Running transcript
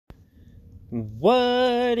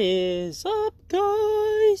What is up,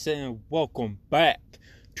 guys? And welcome back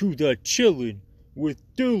to the Chillin' with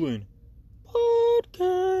Dylan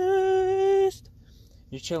podcast.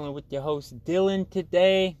 You're chilling with your host Dylan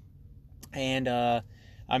today, and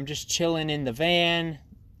I'm just chilling in the van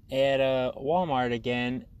at Walmart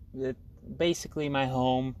again. Basically my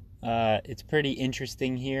home. It's pretty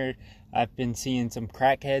interesting here. I've been seeing some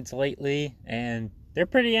crackheads lately, and they're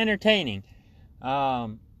pretty entertaining.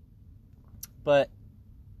 But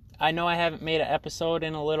I know I haven't made an episode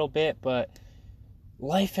in a little bit, but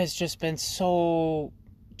life has just been so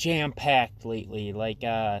jam-packed lately.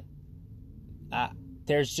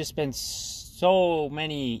 There's just been so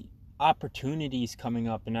many opportunities coming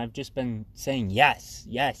up, and I've just been saying yes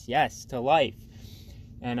to life.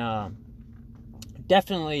 And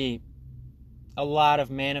definitely a lot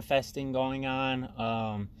of manifesting going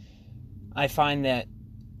on. I find that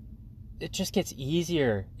it just gets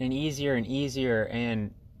easier and easier and easier,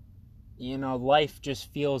 and life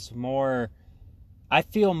just feels more, I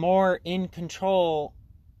feel more in control.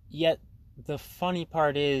 Yet the funny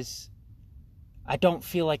part is I don't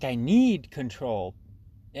feel like I need control.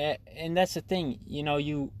 And that's the thing,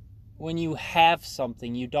 when you have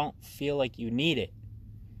something, you don't feel like you need it.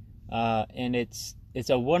 And it's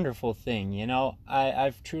a wonderful thing.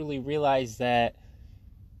 I've truly realized that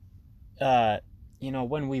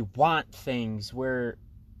when we want things,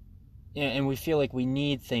 and we feel like we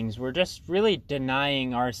need things, we're just really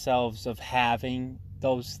denying ourselves of having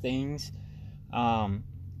those things.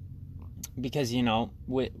 Because,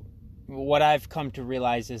 what I've come to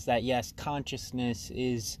realize is that, yes, consciousness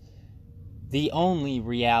is the only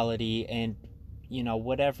reality, and,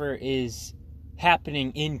 whatever is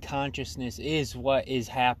happening in consciousness is what is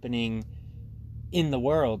happening in the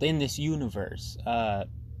world, in this universe.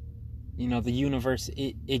 The universe,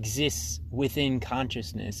 it exists within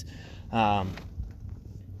consciousness. And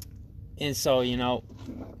so,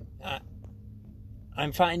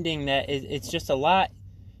 I'm finding that it's just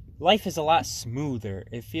life is a lot smoother.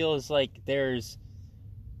 It feels like there's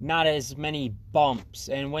not as many bumps.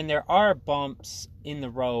 And when there are bumps in the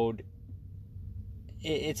road,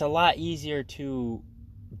 it's a lot easier to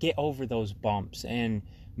get over those bumps and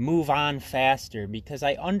move on faster, because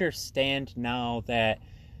I understand now that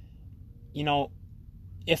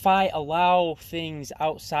if I allow things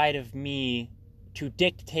outside of me to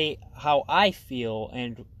dictate how I feel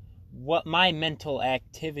and what my mental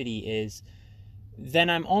activity is, then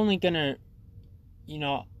I'm only gonna,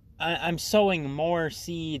 I'm sowing more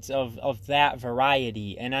seeds of that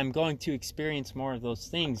variety, and I'm going to experience more of those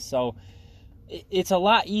things. So it's a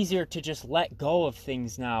lot easier to just let go of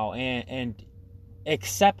things now and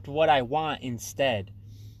accept what I want instead.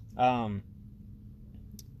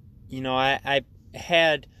 I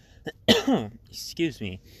had, excuse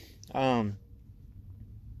me, I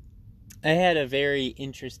had a very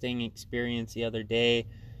interesting experience the other day.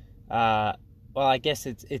 Well, I guess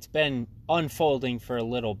it's been unfolding for a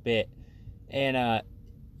little bit, and it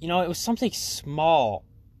was something small,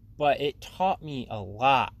 but it taught me a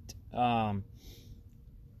lot. And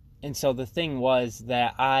so the thing was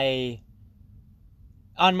that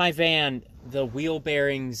on my van, the wheel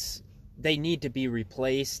bearings, they need to be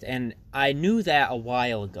replaced, and I knew that a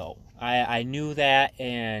while ago. I knew that,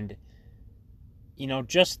 and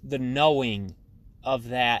just the knowing of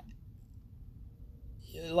that,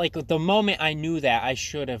 like the moment I knew that, I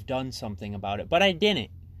should have done something about it, but I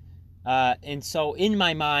didn't. And so in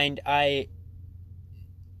my mind,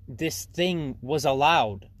 this thing was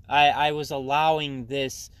allowed. I was allowing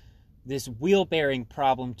this wheel bearing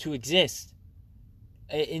problem to exist,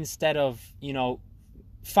 instead of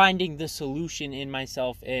finding the solution in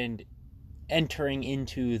myself and entering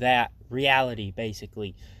into that reality,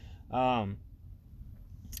 basically. And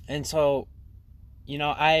so,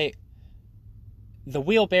 the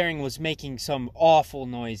wheel bearing was making some awful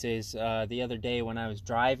noises the other day when I was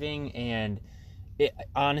driving, and it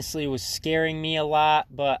honestly was scaring me a lot,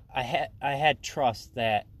 but I had trust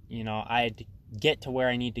that, I'd get to where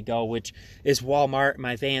I need to go, which is Walmart.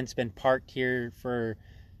 My van's been parked here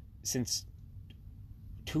since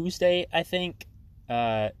Tuesday, I think.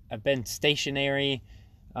 I've been stationary.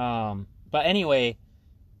 But anyway,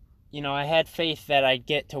 I had faith that I'd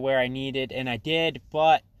get to where I needed, and I did,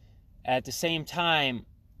 but at the same time,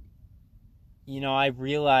 I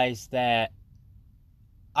realized that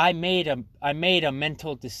I made a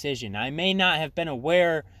mental decision. I may not have been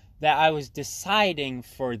aware that I was deciding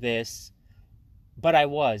for this, but I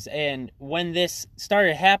was. And when this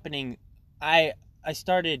started happening, I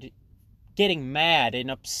started getting mad and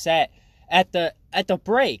upset at the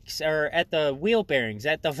brakes, or at the wheel bearings,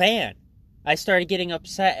 at the van. I started getting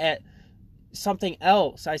upset at something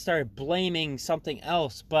else. I started blaming something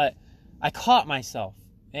else, but I caught myself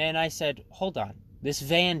and I said, hold on, this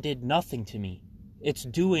van did nothing to me. It's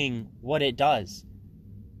doing what it does.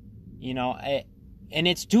 And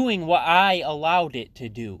it's doing what I allowed it to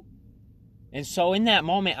do. And so in that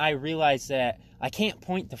moment, I realized that I can't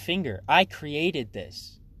point the finger. I created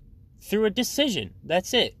this through a decision.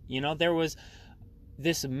 That's it. There was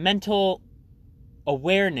this mental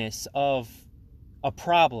awareness of a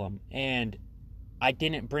problem, and I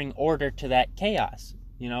didn't bring order to that chaos,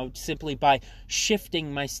 simply by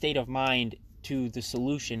shifting my state of mind to the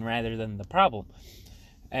solution rather than the problem.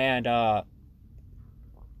 And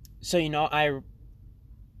so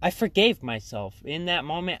I forgave myself. In that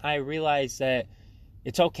moment, I realized that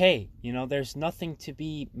it's okay. There's nothing to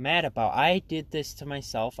be mad about. I did this to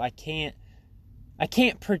myself. I can't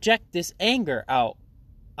project this anger out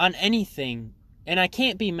on anything, and I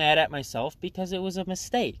can't be mad at myself because it was a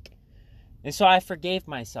mistake. And so I forgave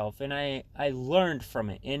myself, and I learned from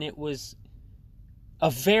it, and it was a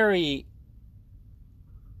very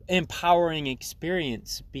empowering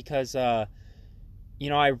experience because, I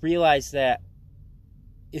realized that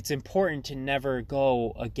it's important to never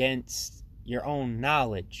go against your own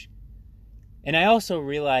knowledge. And I also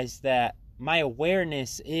realized that my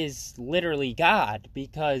awareness is literally God,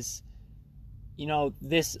 because,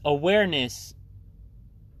 this awareness,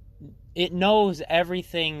 it knows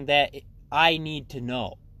everything that I need to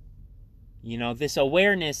know. This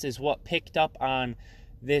awareness is what picked up on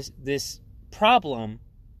this problem,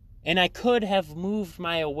 and I could have moved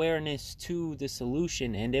my awareness to the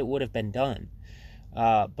solution and it would have been done.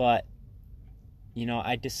 But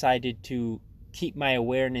I decided to keep my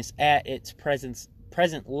awareness at its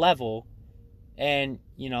present level, and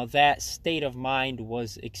that state of mind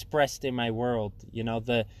was expressed in my world.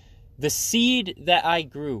 The seed that I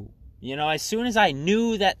grew, as soon as I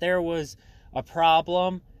knew that there was a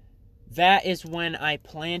problem, that is when I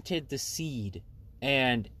planted the seed.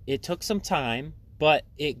 And it took some time, but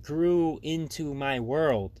it grew into my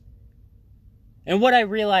world. And what I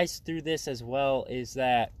realized through this as well is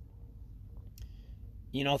that,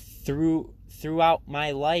 throughout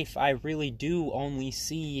my life, I really do only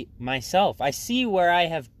see myself. I see where I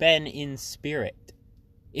have been in spirit,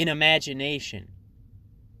 in imagination.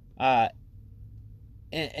 And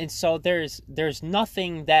so there's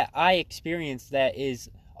nothing that I experience that is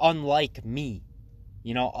unlike me.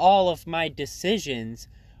 All of my decisions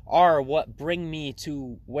are what bring me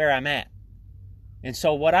to where I'm at. And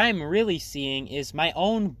so what I'm really seeing is my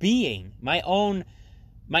own being, my own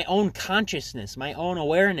consciousness, my own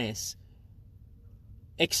awareness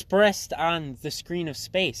expressed on the screen of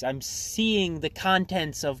space. I'm seeing the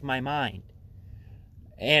contents of my mind.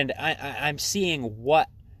 And I'm seeing what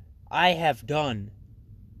I have done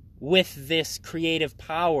with this creative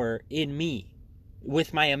power in me,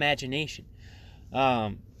 with my imagination.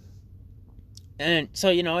 And so,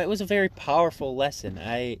 it was a very powerful lesson.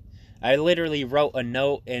 I literally wrote a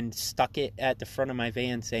note and stuck it at the front of my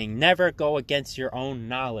van saying, never go against your own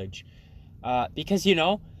knowledge. Because,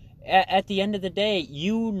 at the end of the day,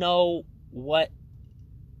 you know what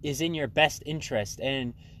is in your best interest.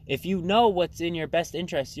 And if you know what's in your best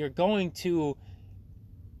interest, you're going to...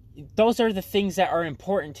 Those are the things that are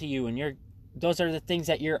important to you, and those are the things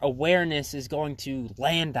that your awareness is going to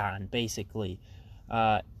land on, basically.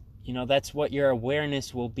 That's what your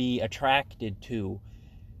awareness will be attracted to.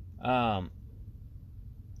 And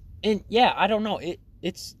yeah, I don't know.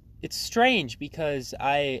 It's strange because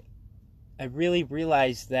I really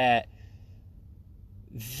realized that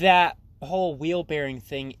whole wheel bearing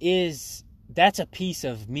thing that's a piece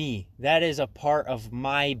of me. That is a part of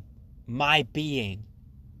my being.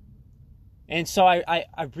 And so I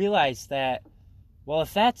realized that, well,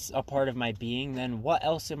 if that's a part of my being, then what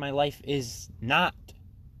else in my life is not?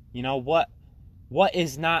 What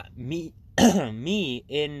is not me me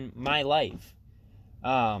in my life?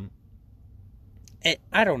 I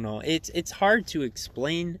don't know. It's hard to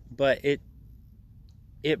explain, but it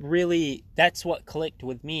really, that's what clicked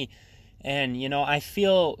with me. And I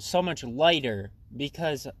feel so much lighter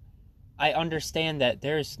because I understand that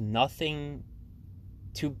there's nothing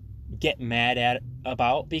to get mad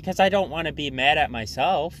about, because I don't want to be mad at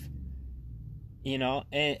myself, and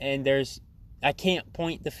I can't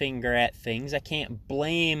point the finger at things. I can't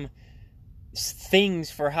blame things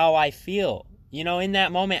for how I feel. In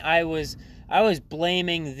that moment, I was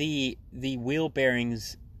blaming the wheel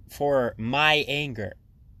bearings for my anger.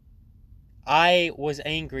 I was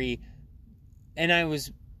angry, and I was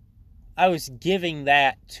giving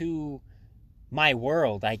that to my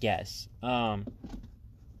world, I guess.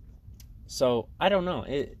 So I don't know.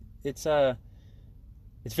 It's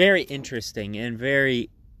it's very interesting and very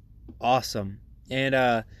awesome. And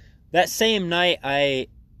that same night,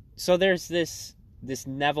 so there's this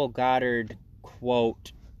Neville Goddard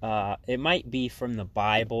quote. It might be from the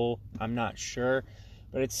Bible, I'm not sure,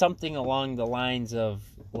 but it's something along the lines of,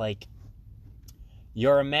 like,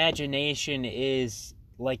 your imagination is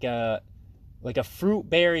like a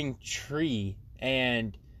fruit-bearing tree,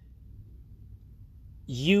 and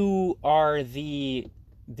you are the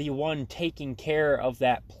one taking care of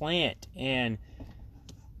that plant. And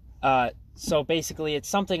so basically it's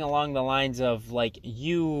something along the lines of, like,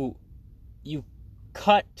 you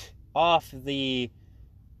cut off the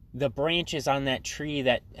branches on that tree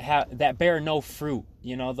that bear no fruit,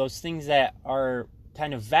 those things that are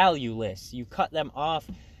kind of valueless. You cut them off,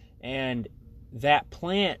 and that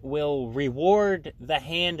plant will reward the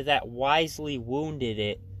hand that wisely wounded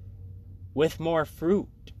it with more fruit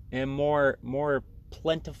and more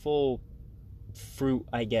plentiful fruit,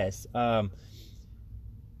 I guess. And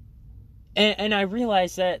I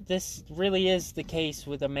realize that this really is the case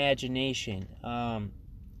with imagination.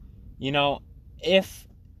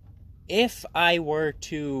 If I were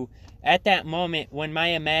to, at that moment when my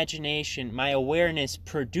imagination, my awareness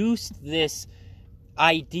produced this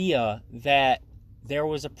idea that there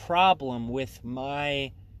was a problem with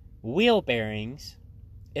my wheel bearings,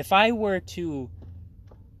 if I were to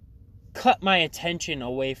cut my attention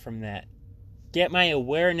away from that, get my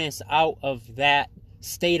awareness out of that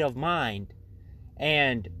state of mind,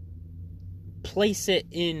 and place it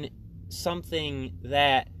in something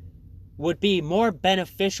that would be more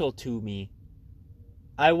beneficial to me,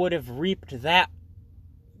 I would have reaped that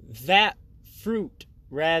fruit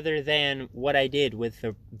rather than what I did with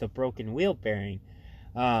the broken wheel bearing.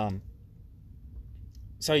 So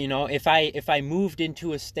if I moved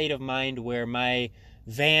into a state of mind where my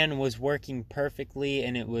van was working perfectly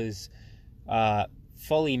and it was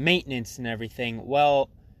fully maintenance and everything,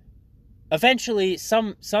 well, eventually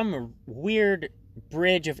some weird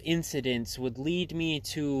bridge of incidents would lead me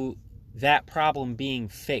to that problem being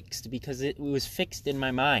fixed, because it was fixed in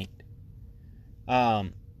my mind.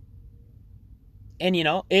 And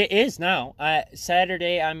it is now.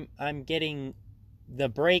 Saturday I'm getting the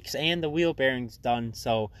brakes and the wheel bearings done,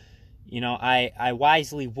 so I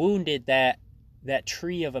wisely wounded that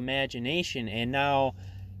tree of imagination, and now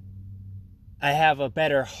I have a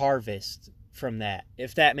better harvest from that,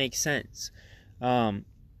 if that makes sense. You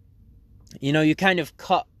kind of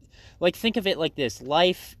cut, like, think of it like this: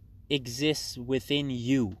 life exists within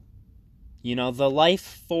you. The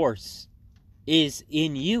life force is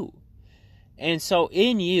in you. And so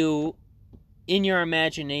in you, in your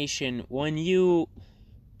imagination, when you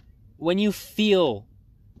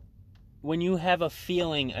have a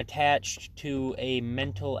feeling attached to a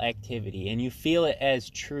mental activity and you feel it as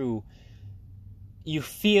true, you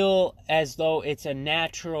feel as though it's a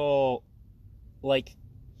natural, like,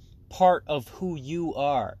 part of who you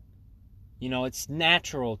are. It's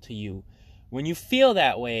natural to you. When you feel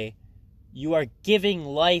that way, you are giving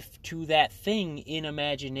life to that thing in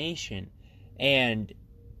imagination. And,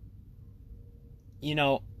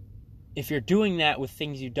 if you're doing that with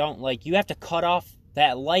things you don't like, you have to cut off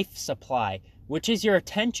that life supply, which is your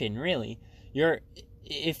attention, really.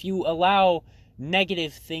 If you allow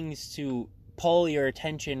negative things to pull your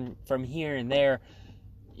attention from here and there,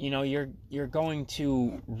 you're going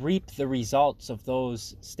to reap the results of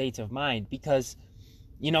those states of mind, because,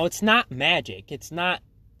 it's not magic. It's not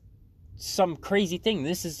some crazy thing.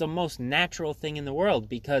 This is the most natural thing in the world,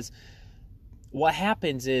 because what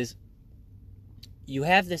happens is you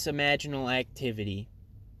have this imaginal activity.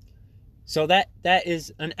 So that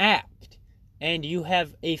is an act, and you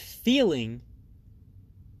have a feeling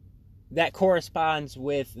that corresponds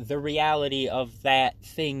with the reality of that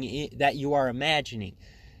thing that you are imagining.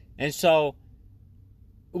 And so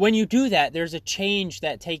when you do that, there's a change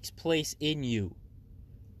that takes place in you.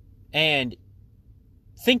 And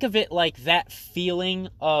think of it like that feeling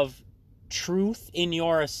of truth in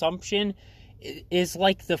your assumption is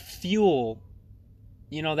like the fuel.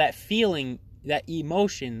 That feeling, that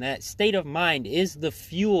emotion, that state of mind is the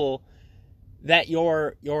fuel that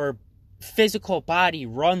your physical body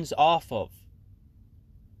runs off of.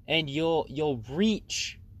 And you'll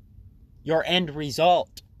reach your end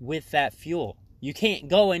result with that fuel. You can't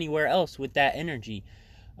go anywhere else with that energy.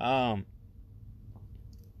 I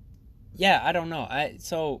don't know.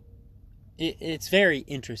 It's very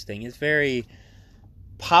interesting. It's very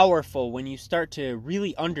powerful when you start to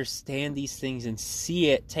really understand these things and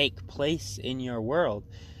see it take place in your world.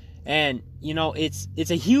 And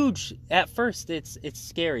it's a huge, at first it's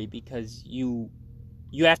scary, because you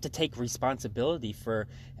have to take responsibility for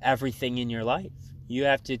everything in your life. You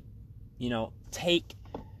have to,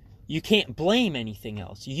 you can't blame anything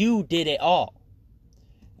else. You did it all.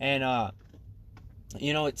 And,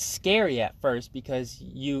 it's scary at first because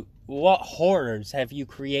what horrors have you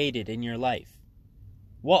created in your life?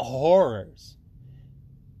 What horrors?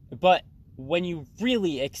 But when you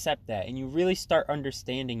really accept that and you really start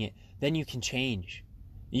understanding it, then you can change.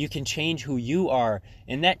 You can change who you are,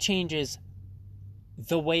 and that changes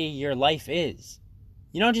the way your life is.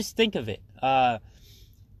 Just think of it.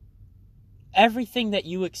 Everything that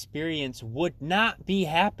you experience would not be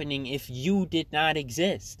happening if you did not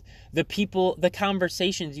exist. The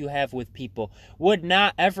conversations you have with people would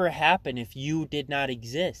not ever happen if you did not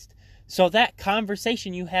exist. So that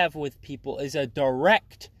conversation you have with people is a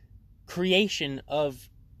direct creation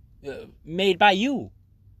made by you.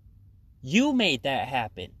 You made that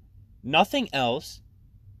happen. Nothing else.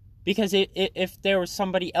 Because if there was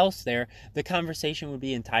somebody else there, the conversation would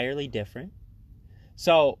be entirely different.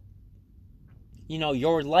 So,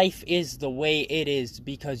 your life is the way it is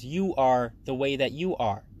because you are the way that you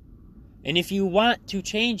are. And if you want to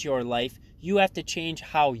change your life, you have to change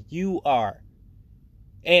how you are.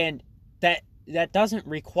 And that doesn't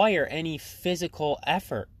require any physical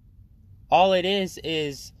effort. All it is,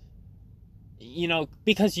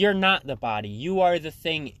 because you're not the body. You are the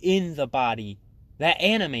thing in the body that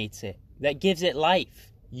animates it, that gives it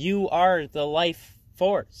life. You are the life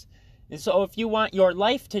force. And so if you want your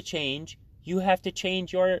life to change, you have to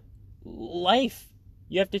change your life.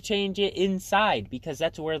 You have to change it inside because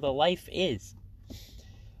that's where the life is.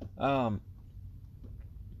 And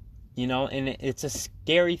it's a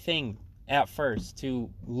scary thing at first to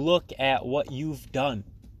look at what you've done.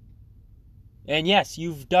 And yes,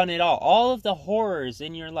 you've done it all. All of the horrors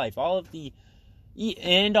in your life, all of the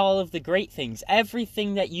great things,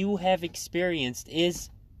 everything that you have experienced is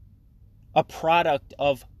a product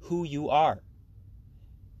of who you are.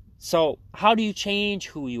 So, how do you change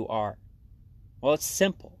who you are? Well, it's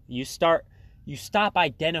simple. You stop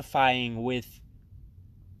identifying with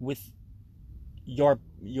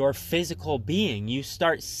your physical being. You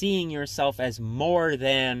start seeing yourself as more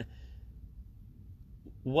than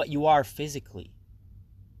what you are physically.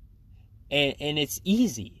 And it's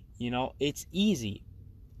easy, it's easy.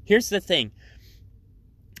 Here's the thing.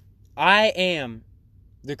 I am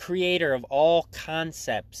the creator of all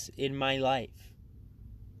concepts in my life.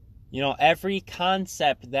 Every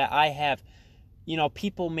concept that I have,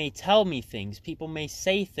 people may tell me things, people may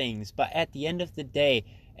say things, but at the end of the day,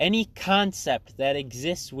 any concept that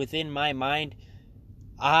exists within my mind,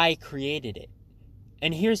 I created it.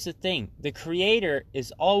 And here's the thing, the creator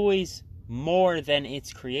is always more than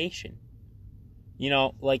its creation.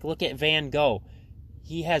 Look at Van Gogh.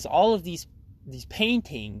 He has all of these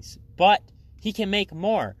paintings, but he can make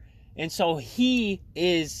more. And so he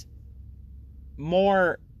is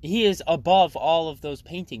above all of those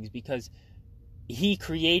paintings because he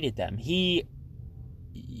created them. He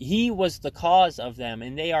was the cause of them,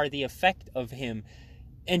 and they are the effect of him,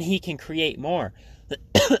 and he can create more.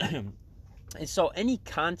 And so any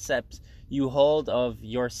concepts you hold of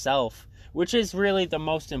yourself, which is really the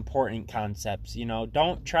most important concepts,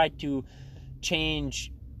 don't try to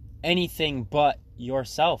change anything but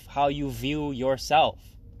yourself, how you view yourself,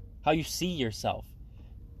 how you see yourself.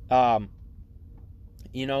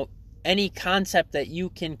 Any concept that you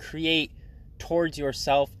can create towards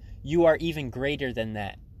yourself, you are even greater than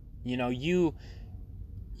that. If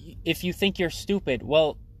you think you're stupid,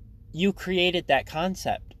 well, you created that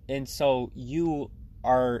concept, and so you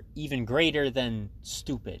are even greater than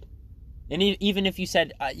stupid. And even if you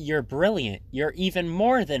said you're brilliant, you're even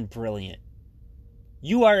more than brilliant.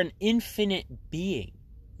 You are an infinite being.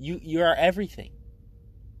 You are everything.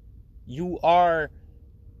 You are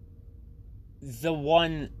the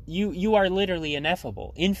one, you are literally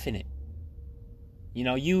ineffable, infinite.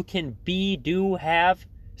 You can be, do, have,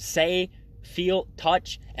 say, feel,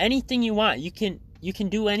 touch, anything you want. You can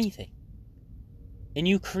do anything. And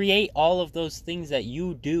you create all of those things that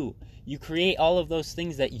you do. You create all of those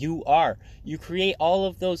things that you are. You create all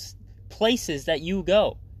of those places that you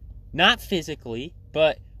go. Not physically,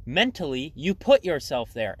 but mentally, you put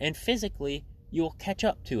yourself there. And physically, you'll catch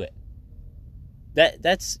up to it.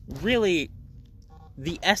 That's really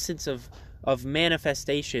the essence of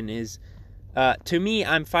manifestation is, to me,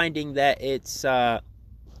 I'm finding that it's,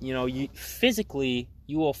 physically,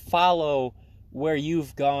 you will follow where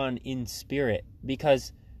you've gone in spirit,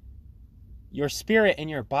 because your spirit and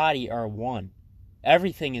your body are one.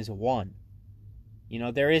 Everything is one.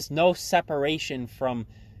 There is no separation from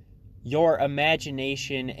your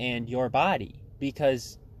imagination and your body,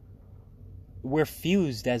 because we're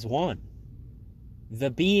fused as one. the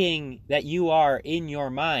being that you are in your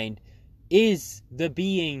mind is the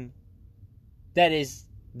being that is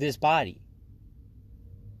this body.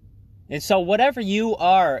 And so whatever you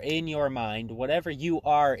are in your mind, whatever you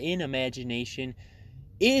are in imagination,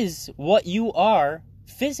 is what you are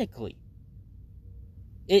physically.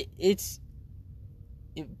 It's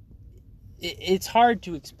hard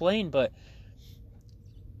to explain, but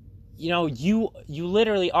you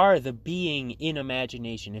literally are the being in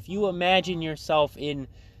imagination. If you imagine yourself in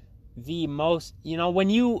the most, when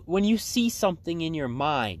you see something in your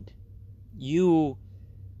mind, you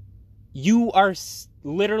are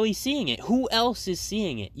literally seeing it. Who else is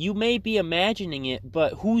seeing it? You may be imagining it,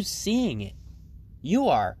 but who's seeing it? You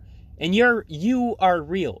are. And you are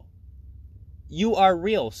real. You are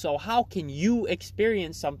real. So how can you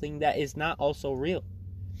experience something that is not also real?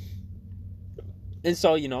 And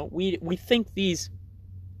so, we think these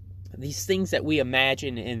things that we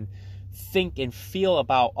imagine and think and feel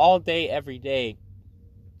about all day, every day,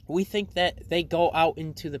 we think that they go out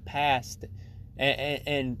into the past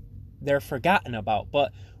and they're forgotten about.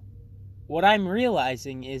 But what I'm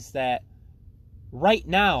realizing is that right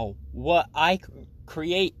now, what I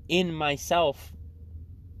create in myself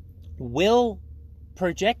will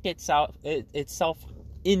project itself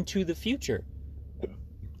into the future.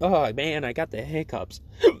 Oh man, I got the hiccups.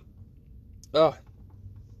 Oh,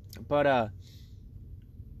 but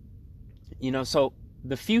so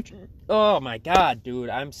the future. Oh my God, dude,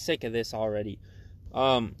 I'm sick of this already.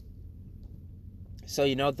 So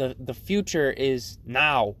the future is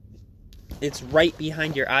now. It's right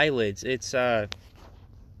behind your eyelids. It's you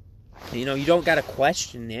don't gotta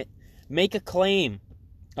question it. Make a claim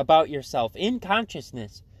about yourself in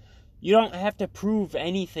consciousness. You don't have to prove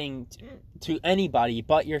anything to anybody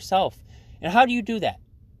but yourself. And how do you do that?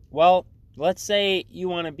 Well, let's say you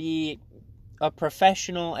want to be a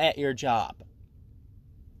professional at your job.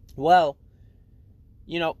 Well,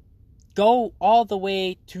 go all the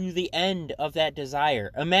way to the end of that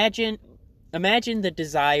desire. Imagine the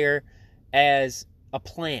desire as a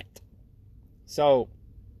plant. So,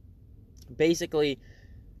 basically,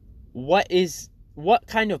 what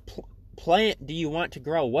kind of plant do you want to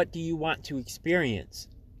grow? What do you want to experience?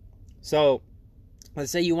 So,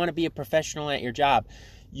 let's say you want to be a professional at your job.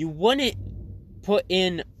 You wouldn't put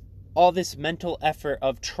in all this mental effort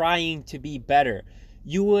of trying to be better.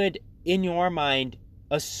 You would, in your mind,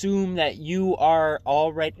 assume that you are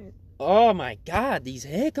already... Oh my God, these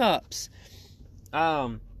hiccups!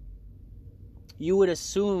 You would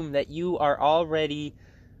assume that you are already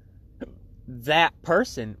that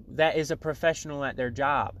person that is a professional at their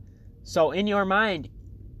job. So in your mind,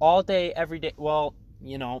 all day, every day, well,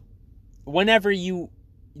 whenever your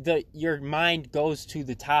mind goes to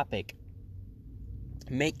the topic,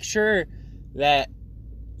 make sure that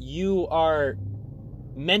you are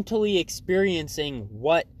mentally experiencing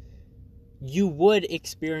what you would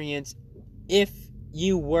experience if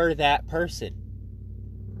you were that person.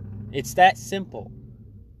 It's that simple.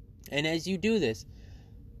 And as you do this,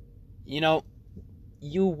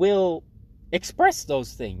 you will express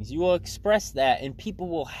those things. You will express that, and people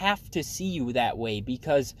will have to see you that way,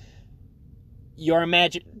 because your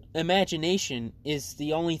imagination is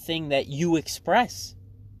the only thing that you express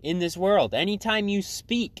in this world. Anytime you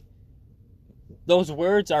speak, those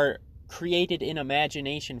words are created in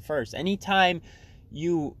imagination first. Anytime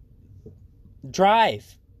you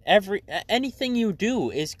drive, anything you do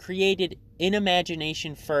is created in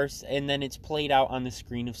imagination first, and then it's played out on the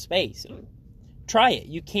screen of space. Try it.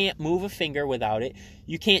 You can't move a finger without it.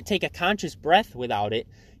 You can't take a conscious breath without it.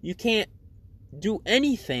 You can't do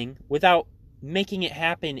anything without making it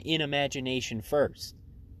happen in imagination first.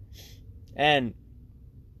 And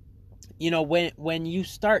when you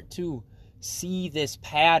start to see this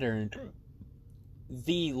pattern,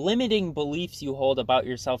 the limiting beliefs you hold about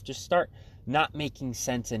yourself just start not making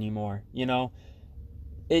sense anymore.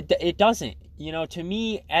 It doesn't. To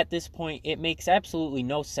me, at this point, it makes absolutely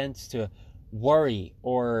no sense to worry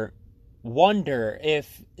or wonder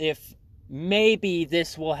if maybe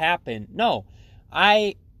this will happen. No,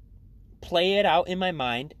 I play it out in my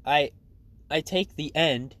mind. I take the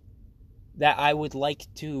end that I would like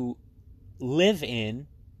to live in,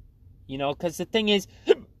 because the thing is,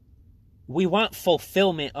 we want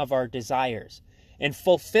fulfillment of our desires. And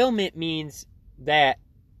fulfillment means that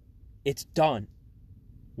it's done.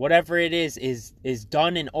 Whatever it is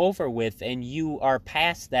done and over with, and you are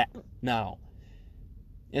past that now.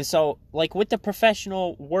 And so, like with the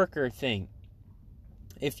professional worker thing,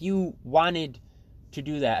 if you wanted to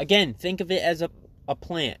do that, again, think of it as a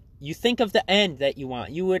plant. You think of the end that you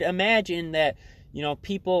want. You would imagine that,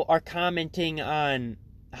 people are commenting on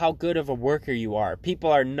how good of a worker you are.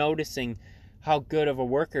 People are noticing how good of a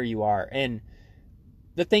worker you are. And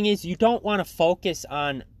the thing is, you don't want to focus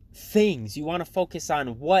on things. You want to focus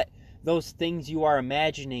on what those things you are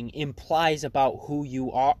imagining implies about who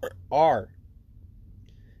you are.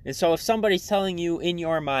 And so if somebody's telling you in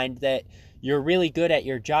your mind that you're really good at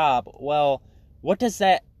your job, well, what does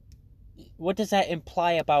that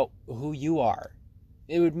imply about who you are?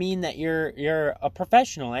 It would mean that you're a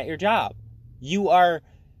professional at your job. You are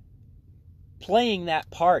playing that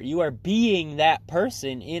part. You are being that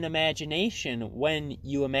person in imagination when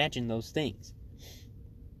you imagine those things.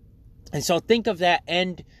 And so think of that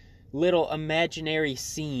end little imaginary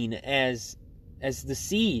scene as the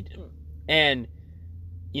seed. And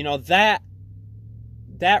that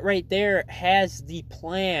right there has the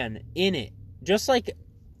plan in it. Just like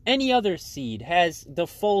any other seed has the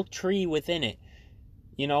full tree within it.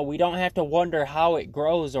 We don't have to wonder how it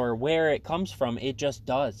grows or where it comes from. It just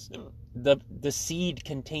does. The seed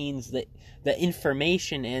contains the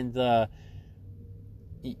information and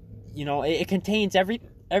it contains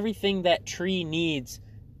everything that tree needs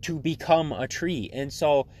to become a tree. And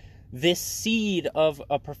so this seed of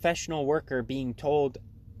a professional worker being told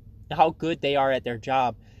how good they are at their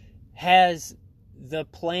job has the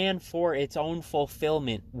plan for its own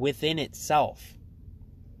fulfillment within itself.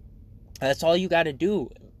 That's all you got to do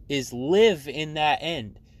is live in that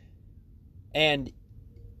end. And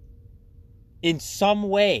in some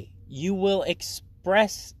way, you will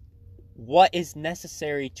express what is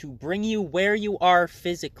necessary to bring you where you are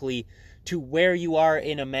physically to where you are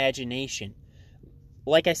in imagination.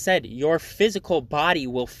 Like I said, your physical body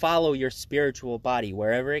will follow your spiritual body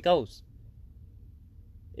wherever it goes.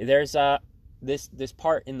 There's this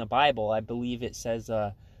part in the Bible, I believe it says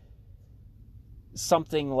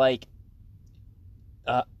something like,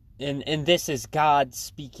 and this is God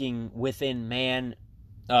speaking within man.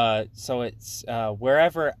 So it's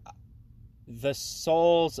wherever the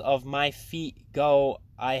soles of my feet go,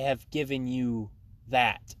 I have given you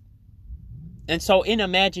that. And so in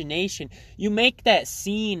imagination, you make that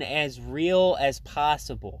scene as real as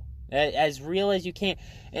possible, as real as you can.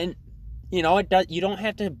 And you don't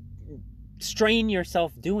have to strain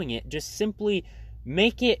yourself doing it. Just simply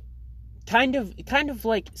make it kind of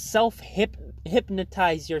like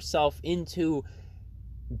hypnotize yourself into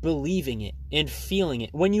believing it and feeling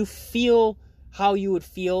it. When you feel how you would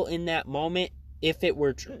feel in that moment if it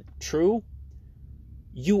were true,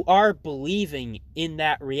 you are believing in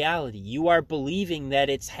that reality. You are believing that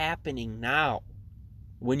it's happening now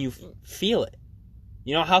when you feel it.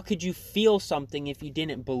 How could you feel something if you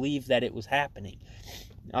didn't believe that it was happening?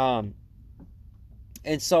 And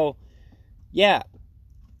so, yeah,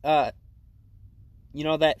 that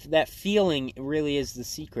feeling really is the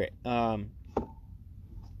secret. And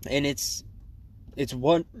it's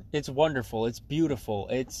wonderful. It's beautiful.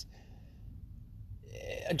 It's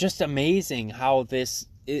just amazing how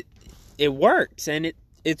it works, and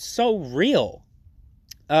it's so real.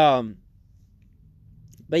 But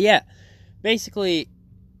yeah, basically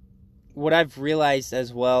what I've realized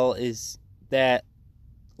as well is that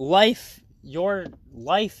your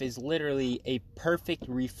life is literally a perfect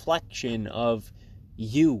reflection of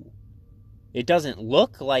you. It doesn't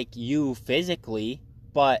look like you physically,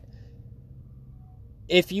 but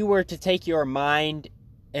if you were to take your mind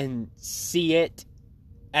and see it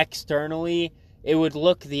externally, it would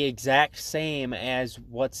look the exact same as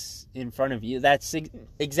what's in front of you. That's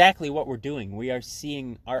exactly what we're doing. We are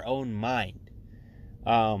seeing our own mind.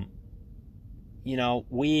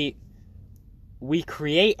 We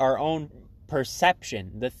create our own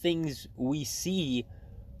perception. The things we see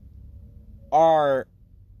are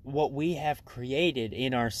what we have created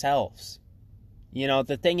in ourselves.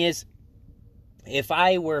 The thing is, if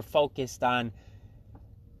I were focused on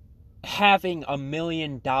having $1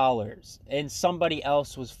 million and somebody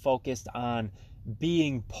else was focused on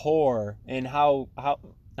being poor and how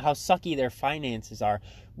sucky their finances are,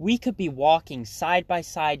 we could be walking side by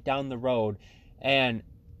side down the road, and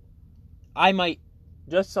I might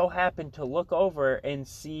just so happen to look over and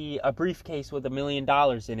see a briefcase with $1 million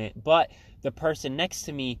in it, but the person next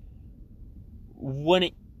to me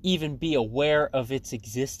wouldn't even be aware of its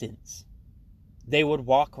existence. They would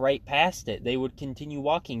walk right past it. They would continue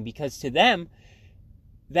walking because to them,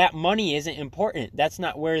 that money isn't important. That's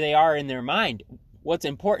not where they are in their mind. What's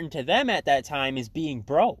important to them at that time is being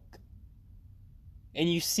broke.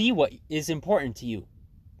 And you see what is important to you.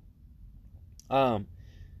 And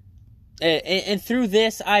through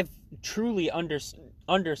this, I've truly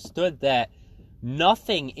understood that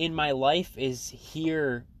nothing in my life is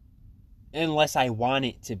here unless I want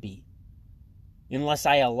it to be. Unless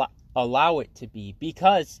I allow it to be,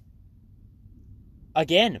 because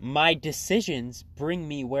again, my decisions bring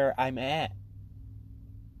me where I'm at.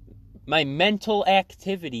 My mental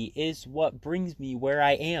activity is what brings me where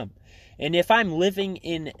I am. And if I'm living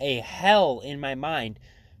in a hell in my mind,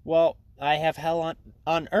 well, I have hell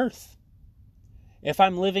on earth. If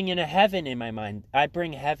I'm living in a heaven in my mind, I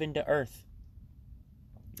bring heaven to earth.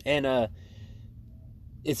 And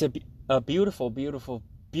it's a beautiful, beautiful,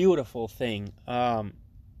 beautiful thing. And,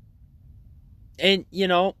 you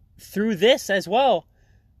know, through this as well,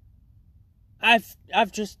 I've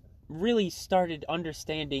just really started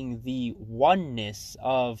understanding the oneness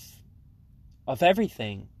of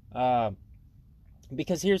everything.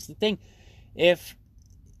 Because here's the thing,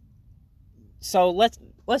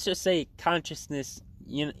 let's just say consciousness,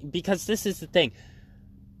 you know, because this is the thing.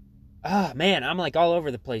 Man, I'm like all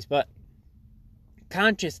over the place, but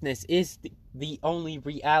consciousness is the only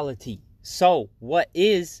reality. So what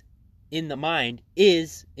is in the mind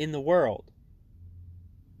is in the world,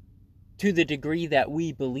 to the degree that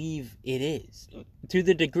we believe it is, to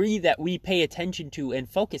the degree that we pay attention to and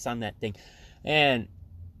focus on that thing. And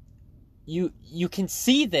you can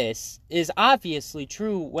see this is obviously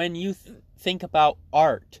true when you think about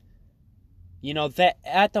art. You know, that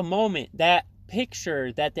at the moment, that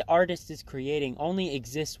picture that the artist is creating only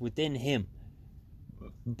exists within him.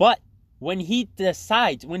 But when he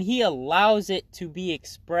decides, when he allows it to be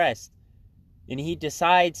expressed, and he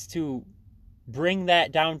decides to bring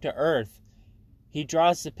that down to earth, he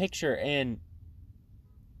draws the picture, and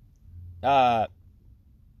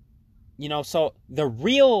you know, so the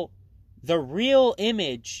real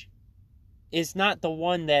image is not the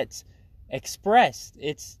one that's expressed.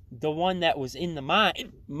 It's the one that was in the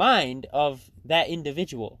mind of that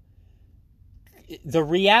individual. The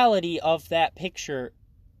reality of that picture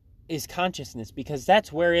is consciousness, because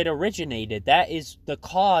that's where it originated. That is the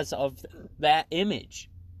cause of that image.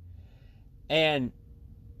 And,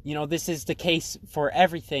 you know, this is the case for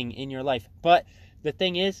everything in your life. But the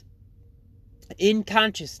thing is, in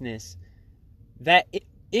consciousness, that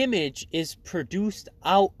image is produced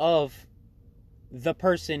out of the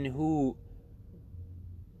person who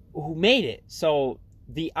made it. So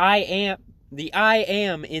the I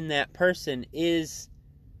am in that person is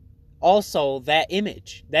also that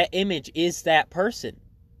image. That image is that person.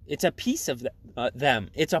 It's a piece of them.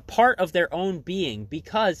 It's a part of their own being,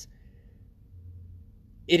 because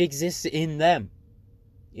it exists in them.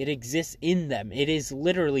 It exists in them. It is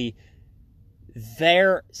literally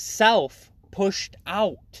their self pushed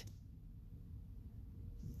out.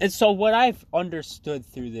 And so what I've understood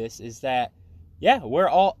through this is that, yeah,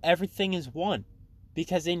 everything is one.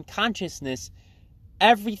 Because in consciousness,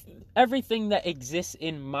 everything that exists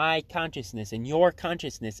in my consciousness, in your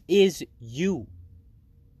consciousness, is you.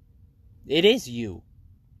 It is you.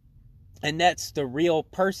 And that's the real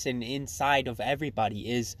person inside of everybody,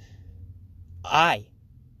 is I.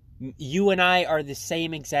 You and I are the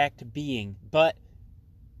same exact being, but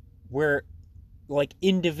we're like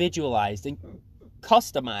individualized and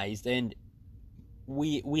customized, and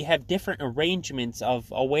we have different arrangements of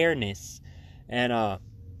awareness. And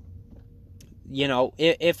you know,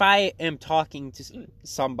 if I am talking to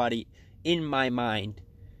somebody in my mind,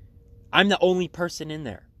 I'm the only person in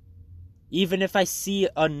there. Even if I see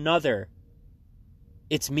another,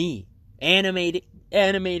 it's me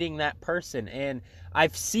animating that person. And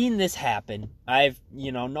I've seen this happen.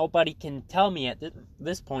 Nobody can tell me at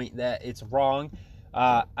this point that it's wrong.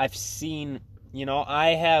 I've seen, I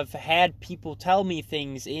have had people tell me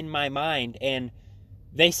things in my mind, and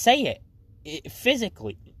they say it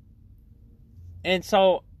physically. And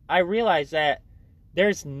so I realize that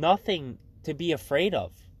there's nothing to be afraid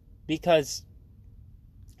of, because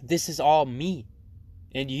this is all me.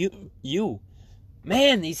 And you.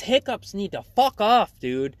 Man, these hiccups need to fuck off,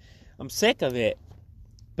 dude. I'm sick of it.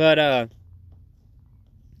 But,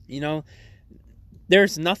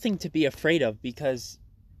 there's nothing to be afraid of, because,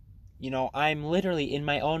 I'm literally in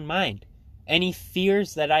my own mind. Any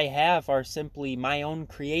fears that I have are simply my own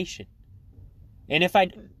creation. And if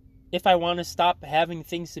I want to stop having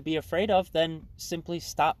things to be afraid of, then simply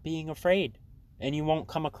stop being afraid. And you won't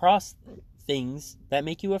come across things that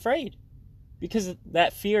make you afraid, because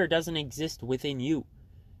that fear doesn't exist within you.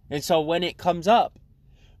 And so when it comes up,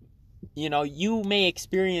 you may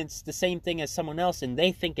experience the same thing as someone else, and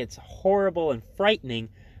they think it's horrible and frightening.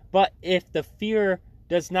 But if the fear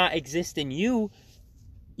does not exist in you,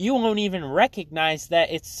 you won't even recognize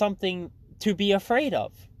that it's something to be afraid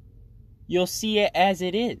of. You'll see it as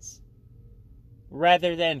it is,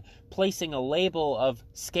 rather than placing a label of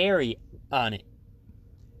scary on it.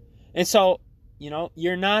 And so,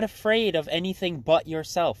 you're not afraid of anything but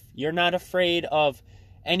yourself. You're not afraid of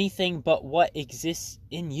anything but what exists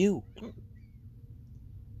in you.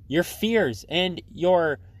 Your fears and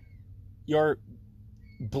your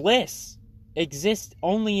bliss exist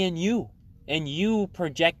only in you, and you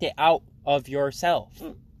project it out of yourself.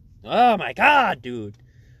 Oh my God, dude.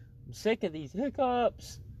 I'm sick of these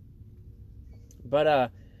hiccups.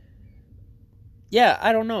 But yeah,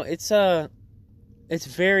 I don't know. It's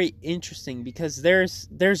very interesting because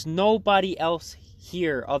there's nobody else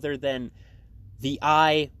here other than the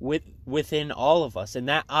I within all of us, and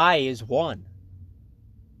that I is one.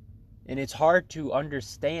 And it's hard to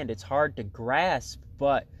understand, it's hard to grasp,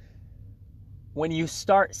 but when you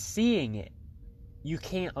start seeing it, you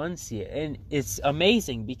can't unsee it. And it's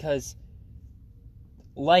amazing because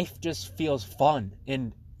life just feels fun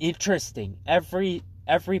and interesting. Every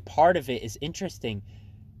part of it is interesting.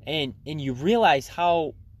 And you realize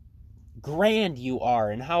how grand you are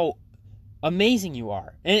and how amazing you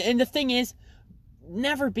are. And the thing is,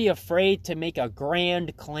 never be afraid to make a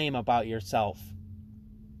grand claim about yourself.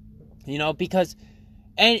 Because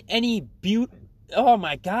any beauty, oh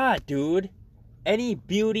my God, dude, any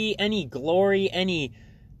beauty, any glory, any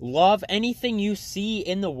love, anything you see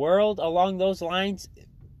in the world along those lines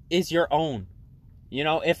is your own.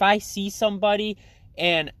 If I see somebody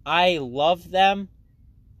and I love them,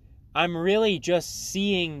 I'm really just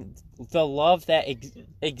seeing the love that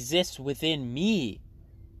exists within me.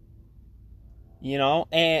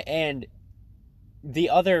 And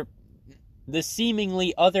the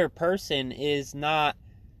seemingly other person is not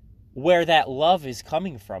where that love is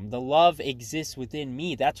coming from. The love exists within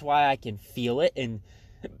me. That's why I can feel it and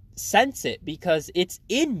sense it, because it's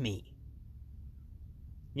in me.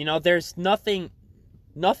 There's nothing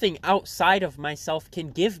outside of myself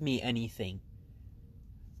can give me anything.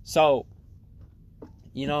 So,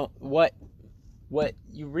 what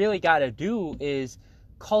you really got to do is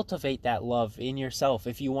cultivate that love in yourself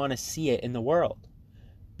if you want to see it in the world.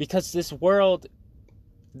 Because this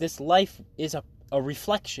life is a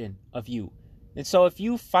reflection of you. And so if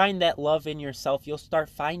you find that love in yourself, you'll start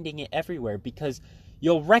finding it everywhere because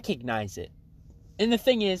you'll recognize it. And the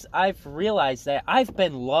thing is, I've realized that I've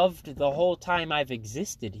been loved the whole time I've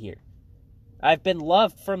existed here. I've been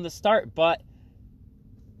loved from the start, but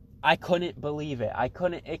I couldn't believe it. I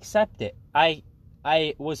couldn't accept it. I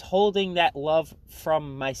was holding that love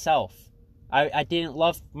from myself. I didn't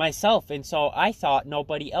love myself, and so I thought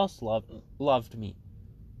nobody else loved me.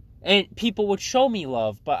 And people would show me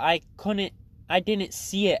love, but I didn't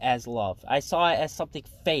see it as love. I saw it as something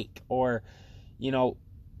fake or,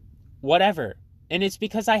 whatever. And it's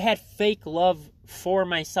because I had fake love for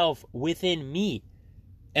myself within me.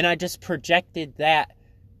 And I just projected that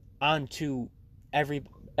onto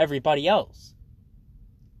everybody else.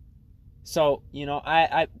 So,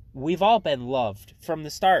 we've all been loved from the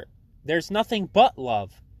start. There's nothing but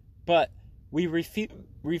love, but we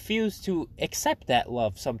refuse to accept that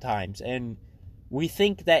love sometimes, and we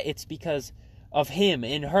think that it's because of him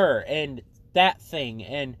and her and that thing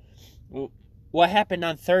and what happened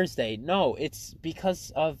on Thursday. No, it's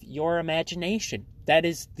because of your imagination. That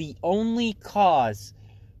is the only cause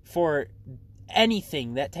for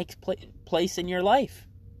anything that takes place in your life.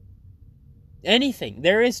 Anything.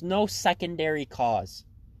 There is no secondary cause.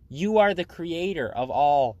 You are the creator of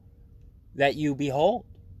all that you behold.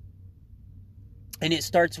 And it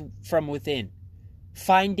starts from within.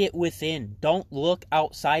 Find it within. Don't look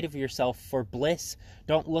outside of yourself for bliss.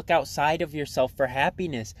 Don't look outside of yourself for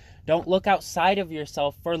happiness. Don't look outside of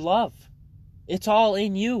yourself for love. It's all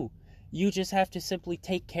in you. You just have to simply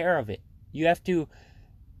take care of it. You have to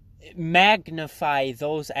magnify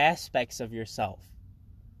those aspects of yourself.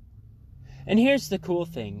 And here's the cool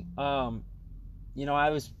thing. I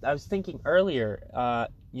was thinking earlier,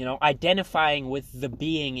 identifying with the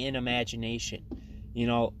being in imagination.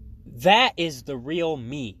 That is the real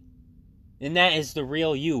me. And that is the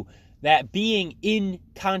real you. That being in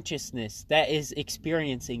consciousness that is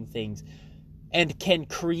experiencing things and can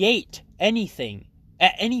create anything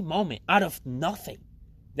at any moment out of nothing.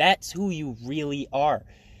 That's who you really are.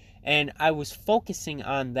 And I was focusing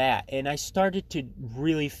on that, and I started to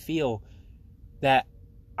really feel that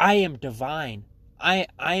I am divine. I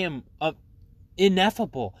am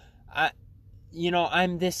ineffable.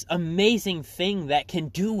 I'm this amazing thing that can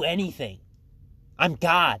do anything. I'm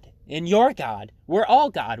God, and you're God. We're all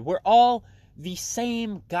God. We're all the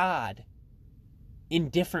same God in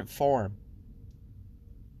different form.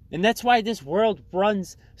 And that's why this world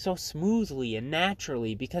runs so smoothly and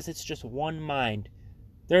naturally, because it's just one mind.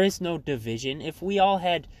 There is no division. If we all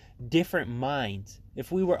had different minds,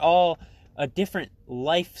 if we were all a different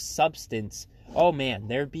life substance, oh man,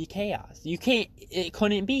 there'd be chaos. It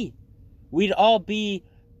couldn't be. We'd all be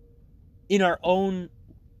in our own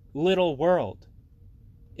little world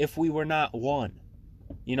if we were not one.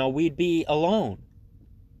 We'd be alone.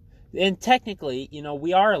 And technically,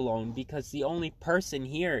 we are alone because the only person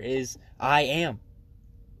here is I am.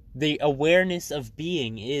 The awareness of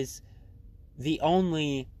being is the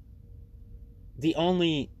only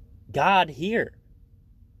God here.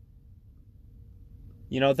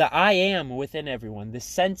 The I am within everyone, the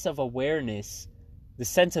sense of awareness, the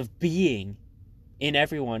sense of being in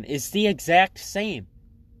everyone is the exact same.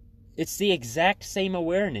 It's the exact same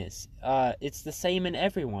awareness. It's the same in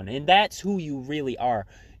everyone. And that's who you really are.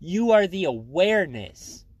 You are the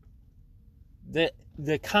awareness,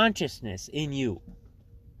 the consciousness in you.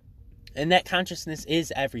 And that consciousness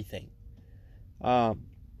is everything. And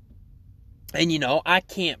I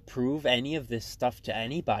can't prove any of this stuff to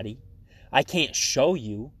anybody. I can't show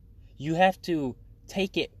you. You have to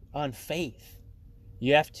take it on faith.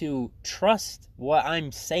 You have to trust what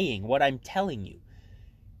I'm saying, what I'm telling you.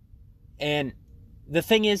 And the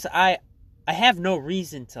thing is, I have no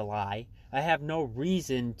reason to lie. I have no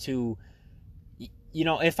reason to,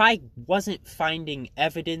 if I wasn't finding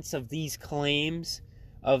evidence of these claims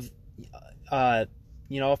of,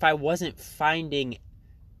 if I wasn't finding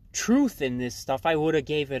truth in this stuff, I would have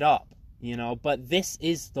gave it up, but this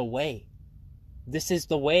is the way. This is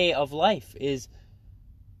the way of life, is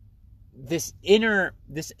this inner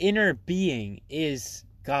being is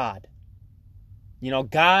God.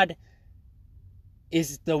 God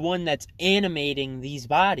is the one that's animating these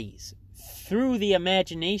bodies through the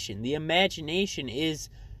imagination. The imagination is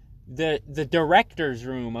the director's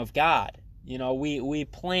room of God. We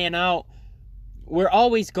plan out, we're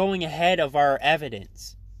always going ahead of our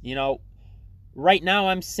evidence. Right now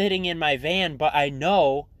I'm sitting in my van, but I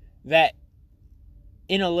know that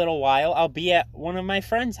in a little while I'll be at one of my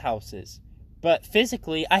friend's houses. But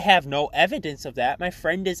physically, I have no evidence of that. My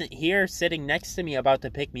friend isn't here sitting next to me about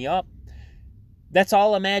to pick me up. That's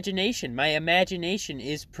all imagination. My imagination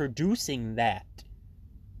is producing that.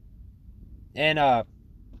 And, that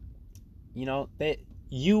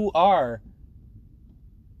you are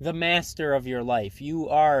the master of your life. You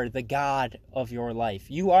are the God of your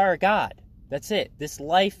life. You are God. That's it. This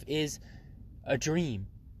life is a dream.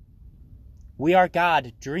 We are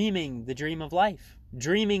God dreaming the dream of life.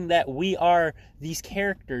 Dreaming that we are these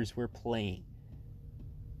characters we're playing.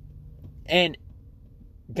 And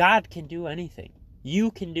God can do anything.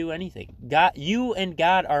 You can do anything. God, you and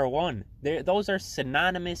God are one. Those are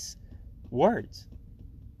synonymous words.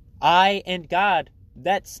 I and God,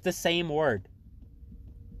 that's the same word.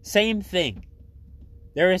 Same thing.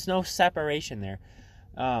 There is no separation there.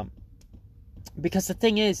 Because the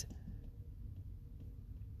thing is,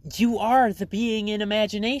 you are the being in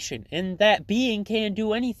imagination, and that being can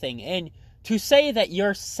do anything. And to say that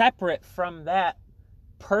you're separate from that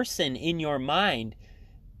person in your mind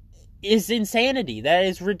is insanity. That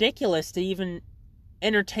is ridiculous to even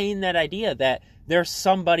entertain that idea that there's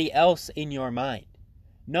somebody else in your mind.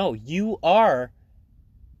 No, you are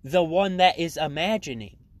the one that is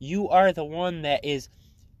imagining. You are the one that is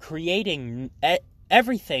creating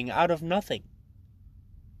everything out of nothing.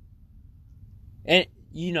 And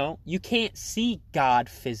you can't see God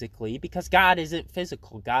physically because God isn't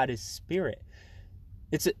physical. God is spirit.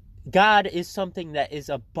 God is something that is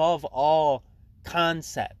above all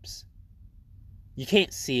concepts. You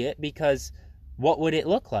can't see it because what would it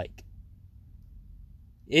look like?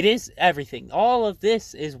 It is everything. All of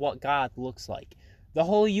this is what God looks like. The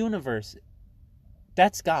whole universe,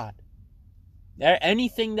 that's God.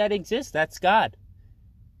 Anything that exists, that's God.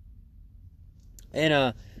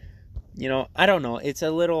 And, I don't know. It's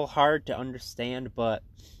a little hard to understand, but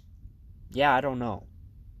yeah, I don't know.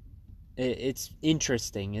 It's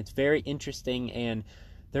interesting. It's very interesting, and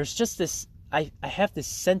there's just this, I have this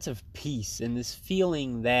sense of peace and this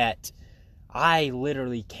feeling that I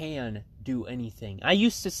literally can do anything. I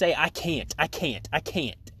used to say, I can't,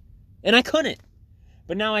 and I couldn't.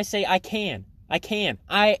 But now I say, I can,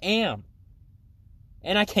 I am,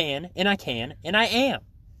 and I can, and I am.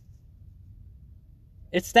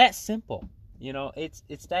 It's that simple,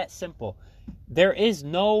 it's that simple. There is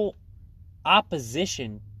no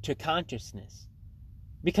opposition to consciousness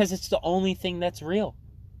because it's the only thing that's real.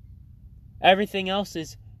 Everything else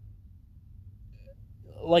is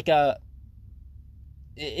like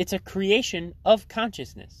it's a creation of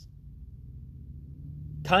consciousness.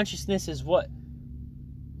 Consciousness is what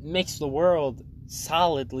makes the world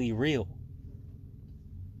solidly real.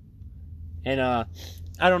 And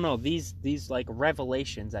I don't know, these like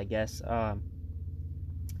revelations, I guess,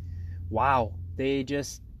 wow, they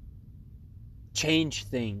just, change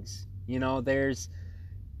things. You know, there's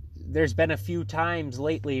been a few times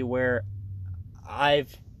lately where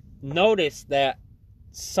I've noticed that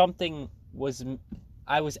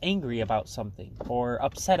I was angry about something or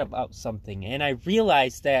upset about something, and I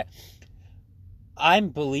realized that I'm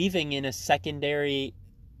believing in a secondary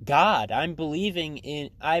God. I'm believing in,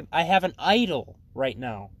 I have an idol right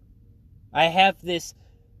now. I have this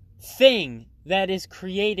thing that is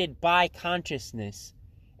created by consciousness,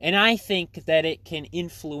 and I think that it can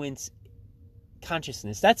influence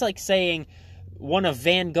consciousness. That's like saying one of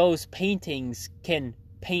Van Gogh's paintings can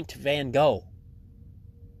paint Van Gogh.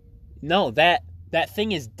 No, that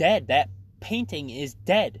thing is dead. That painting is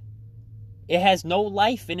dead. It has no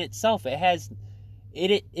life in itself. It has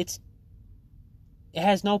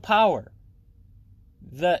no power.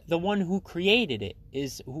 The one who created it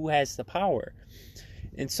is who has the power.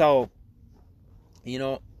 And so, you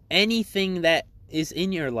know, anything that is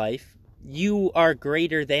in your life, you are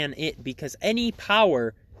greater than it, because any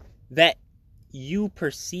power that you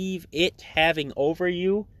perceive it having over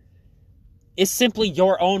you is simply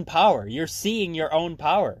your own power. You're seeing your own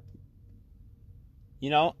power. You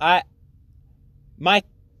know, my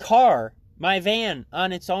car, my van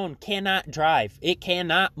on its own cannot drive. It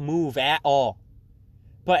cannot move at all.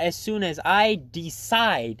 But as soon as I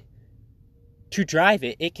decide to drive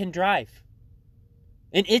it, it can drive.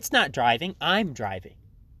 And it's not driving, I'm driving.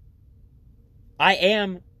 I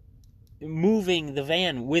am moving the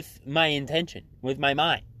van with my intention, with my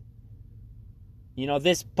mind. You know,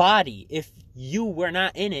 this body, if you were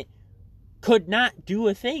not in it, could not do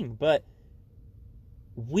a thing, but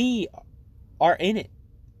we are in it.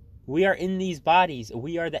 We are in these bodies.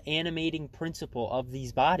 We are the animating principle of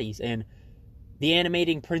these bodies, and the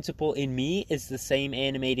animating principle in me is the same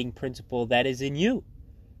animating principle that is in you.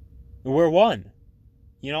 We're one.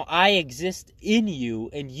 You know, I exist in you,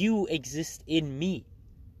 and you exist in me.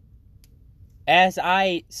 As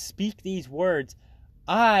I speak these words,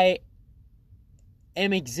 I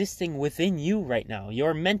am existing within you right now.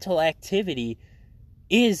 Your mental activity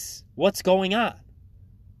is what's going on.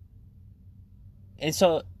 And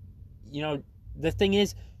so, you know, the thing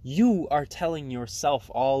is, you are telling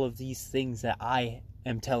yourself all of these things that I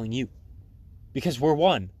am telling you. Because we're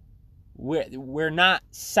one. We're not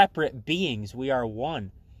separate beings. We are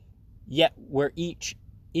one. Yet we're each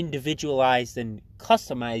individualized and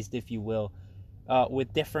customized, if you will,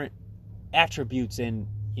 with different attributes and,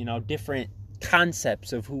 you know, different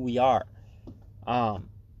concepts of who we are. And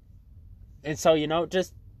so, you know,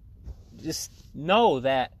 just know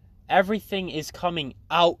that everything is coming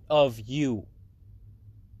out of you,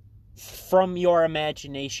 from your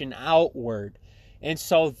imagination outward. And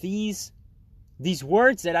so these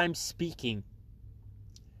words that I'm speaking,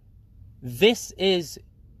 this is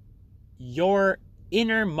your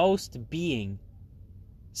innermost being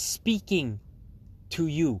speaking to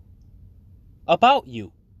you, about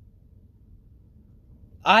you.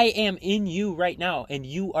 I am in you right now, and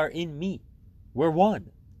you are in me. We're one.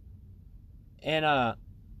 And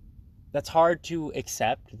that's hard to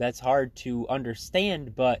accept. That's hard to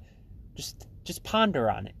understand, but just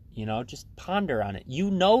ponder on it, you know, just ponder on it.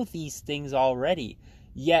 You know these things already,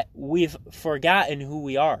 yet we've forgotten who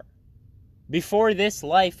we are. Before this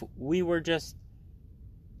life, we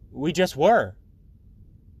just were.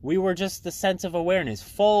 We were just the sense of awareness,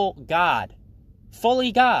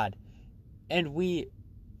 fully God. And we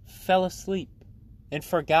fell asleep and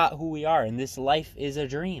forgot who we are. And this life is a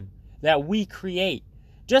dream that we create,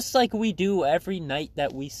 just like we do every night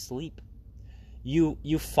that we sleep.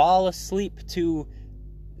 You fall asleep to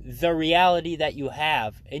the reality that you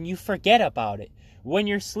have, and you forget about it. When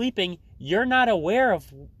you're sleeping, you're not aware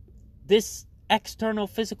of this external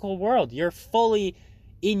physical world. You're fully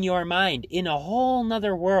in your mind, in a whole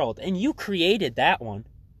nother world. And you created that one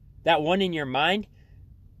in your mind.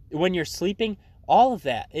 When you're sleeping, all of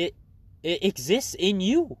that, it exists in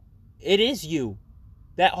you. It is you.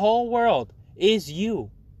 That whole world is you.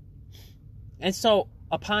 And so,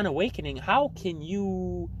 upon awakening, how can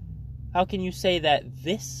you say that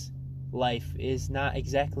this life is not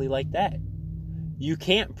exactly like that? You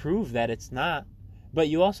can't prove that it's not, but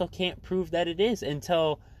you also can't prove that it is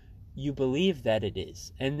until you believe that it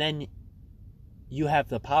is. And then you have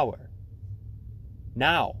the power.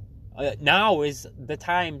 Now is the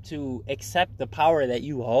time to accept the power that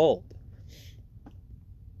you hold.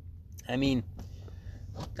 I mean,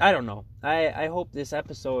 I don't know. I hope this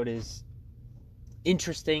episode is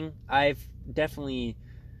interesting. I've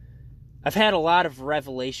had a lot of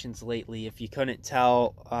revelations lately, if you couldn't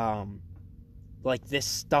tell. Like, this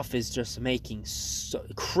stuff is just making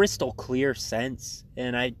crystal clear sense,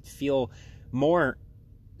 and I feel more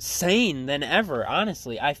sane than ever,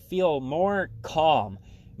 honestly. I feel more calm,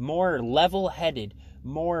 more level-headed,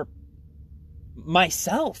 more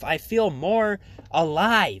myself. I feel more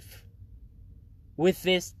alive with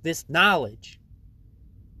this knowledge.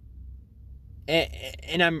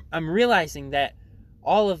 And I'm realizing that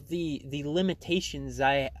all of the limitations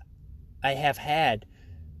I have had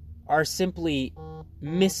are simply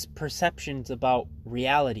misperceptions about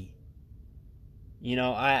reality. You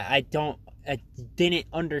know, I didn't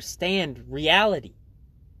understand reality.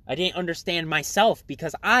 I didn't understand myself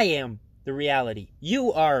because I am the reality.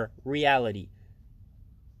 You are reality.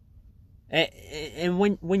 And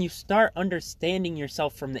when you start understanding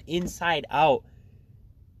yourself from the inside out,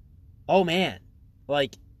 oh man,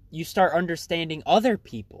 like, you start understanding other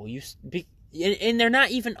people. And they're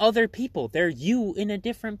not even other people. They're you in a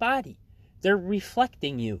different body. They're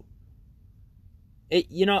reflecting you.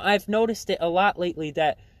 I've noticed it a lot lately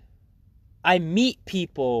that I meet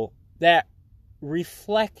people that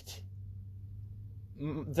reflect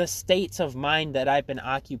the states of mind that I've been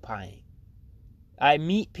occupying. I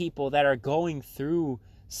meet people that are going through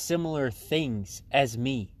similar things as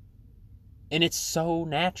me. And it's so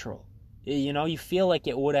natural. You feel like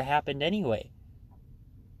it would have happened anyway.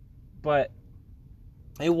 But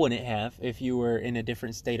it wouldn't have if you were in a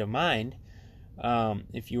different state of mind.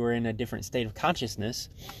 If you were in a different state of consciousness.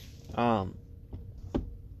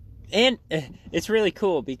 And it's really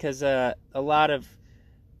cool because I've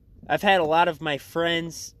had a lot of my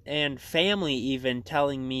friends and family even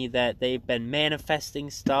telling me that they've been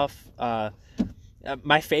manifesting stuff.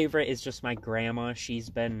 My favorite is just my grandma.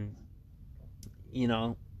 She's been,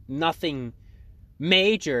 nothing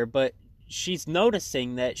major, but she's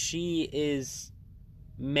noticing that she is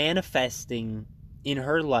manifesting in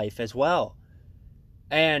her life as well.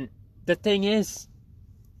 And the thing is,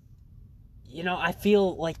 I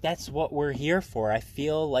feel like that's what we're here for. I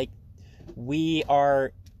feel like we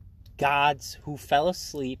are gods who fell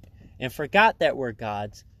asleep and forgot that we're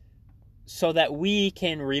gods so that we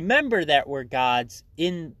can remember that we're gods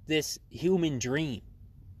in this human dream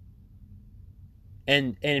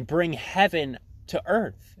and bring heaven to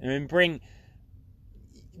earth and bring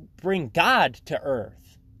God to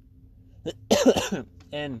earth.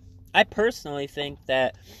 And I personally think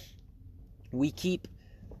that we keep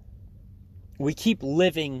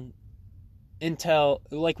living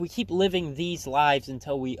we keep living these lives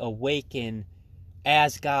until we awaken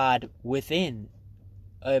as God within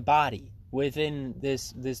a body, within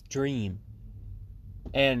this dream.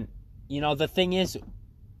 And the thing is,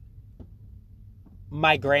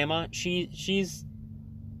 my grandma, she's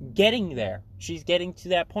getting there. She's getting to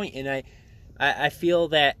that point, and I feel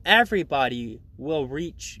that everybody will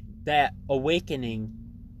reach that awakening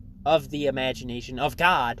of the imagination of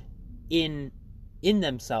God in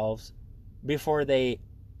themselves before they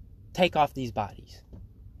take off these bodies.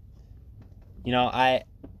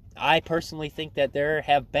 I personally think that there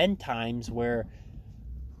have been times where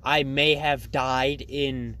I may have died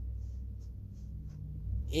in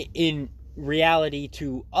reality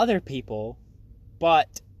to other people,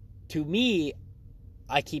 but to me,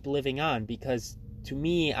 I keep living on because to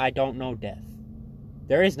me, I don't know death.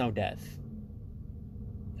 There is no death.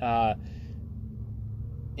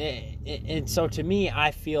 And so to me,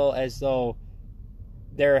 I feel as though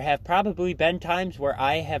there have probably been times where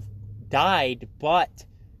I have died, but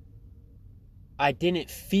I didn't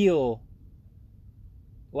feel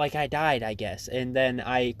like I died, I guess. And then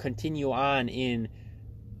I continue on in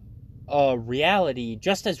a reality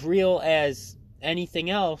just as real as anything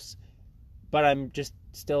else, but I'm just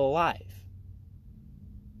still alive.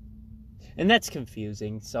 And that's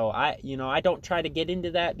confusing. So I don't try to get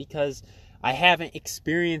into that because I haven't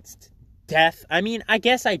experienced death. I mean, I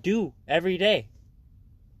guess I do every day.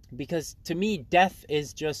 Because to me, death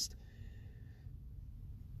is just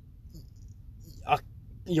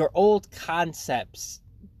your old concepts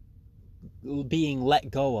being let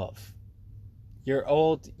go of. Your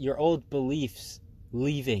old beliefs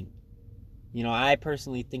leaving. I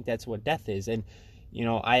personally think that's what death is. And,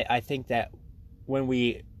 I think that when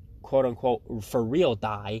we, quote unquote, for real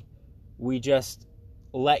die, we just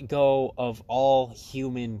let go of all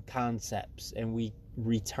human concepts and we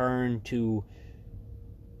return to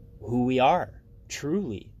who we are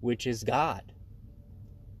truly, which is God.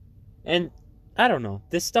 And I don't know,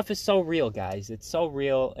 this stuff is so real, guys. It's so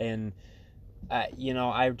real. And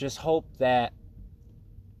I just hope that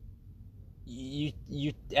you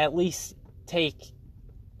at least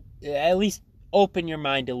open your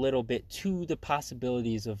mind a little bit to the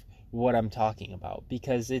possibilities of what I'm talking about,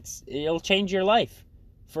 because it'll change your life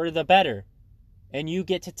for the better, and you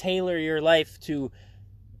get to tailor your life to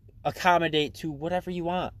accommodate to whatever you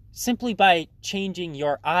want simply by changing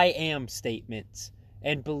your I am statements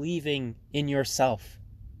and believing in yourself.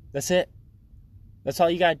 That's it. That's all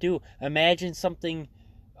you got to do. Imagine something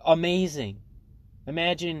amazing.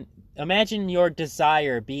 Imagine your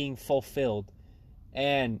desire being fulfilled,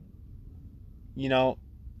 and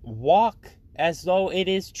walk as though it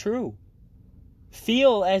is true.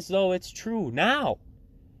 Feel as though it's true now.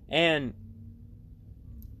 And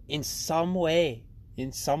in some way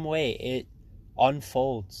it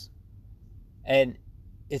unfolds. And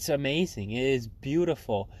it's amazing. It is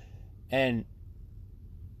beautiful. And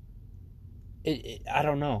I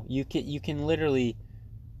don't know. You can literally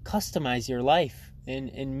customize your life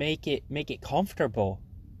and make it comfortable.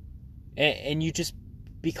 And you just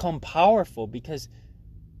become powerful because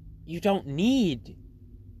you don't need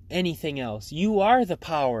anything else. You are the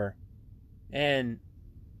power. And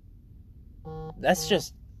that's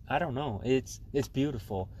just, I don't know. It's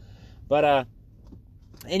beautiful. But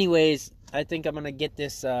anyways, I think I'm going to get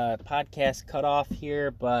this podcast cut off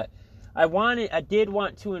here, but I did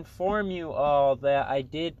want to inform you all that I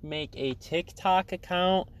did make a TikTok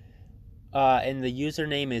account, and the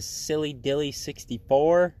username is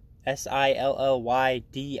SillyDilly64, SILLYDILLY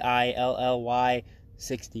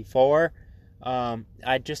 64.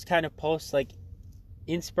 I just kind of post like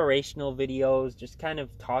inspirational videos, just kind of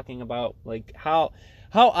talking about like how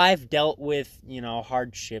I've dealt with,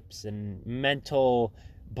 hardships and mental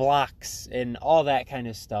blocks and all that kind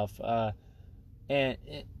of stuff.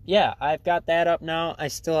 Yeah, I've got that up now. I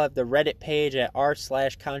still have the Reddit page at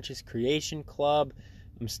r/Conscious Creation Club.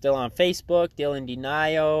 I'm still on Facebook, Dylan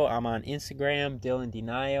Denio. I'm on Instagram, Dylan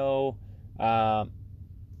Denio.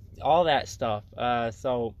 All that stuff.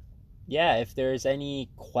 So, yeah, if there's any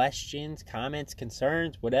questions, comments,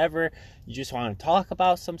 concerns, whatever, you just want to talk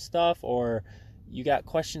about some stuff, or you got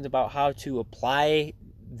questions about how to apply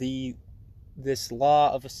this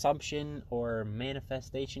law of assumption or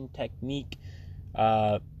manifestation technique,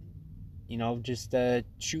 just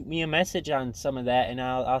shoot me a message on some of that, and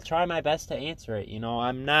I'll try my best to answer it.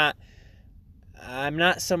 I'm not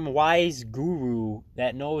some wise guru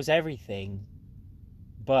that knows everything,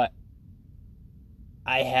 but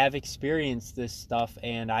I have experienced this stuff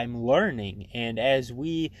and I'm learning. And as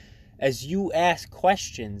you ask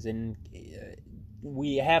questions and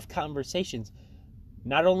we have conversations,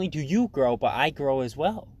 not only do you grow, but I grow as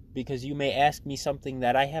well, because you may ask me something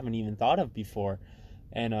that I haven't even thought of before.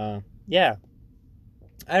 And yeah,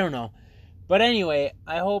 I don't know. But anyway,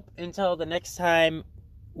 I hope until the next time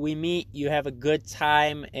we meet, you have a good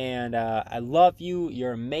time. And I love you.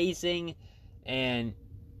 You're amazing. And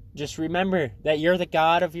just remember that you're the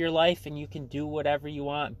God of your life, and you can do whatever you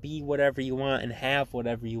want, be whatever you want, and have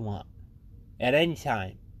whatever you want at any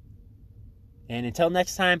time. And until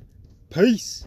next time, peace.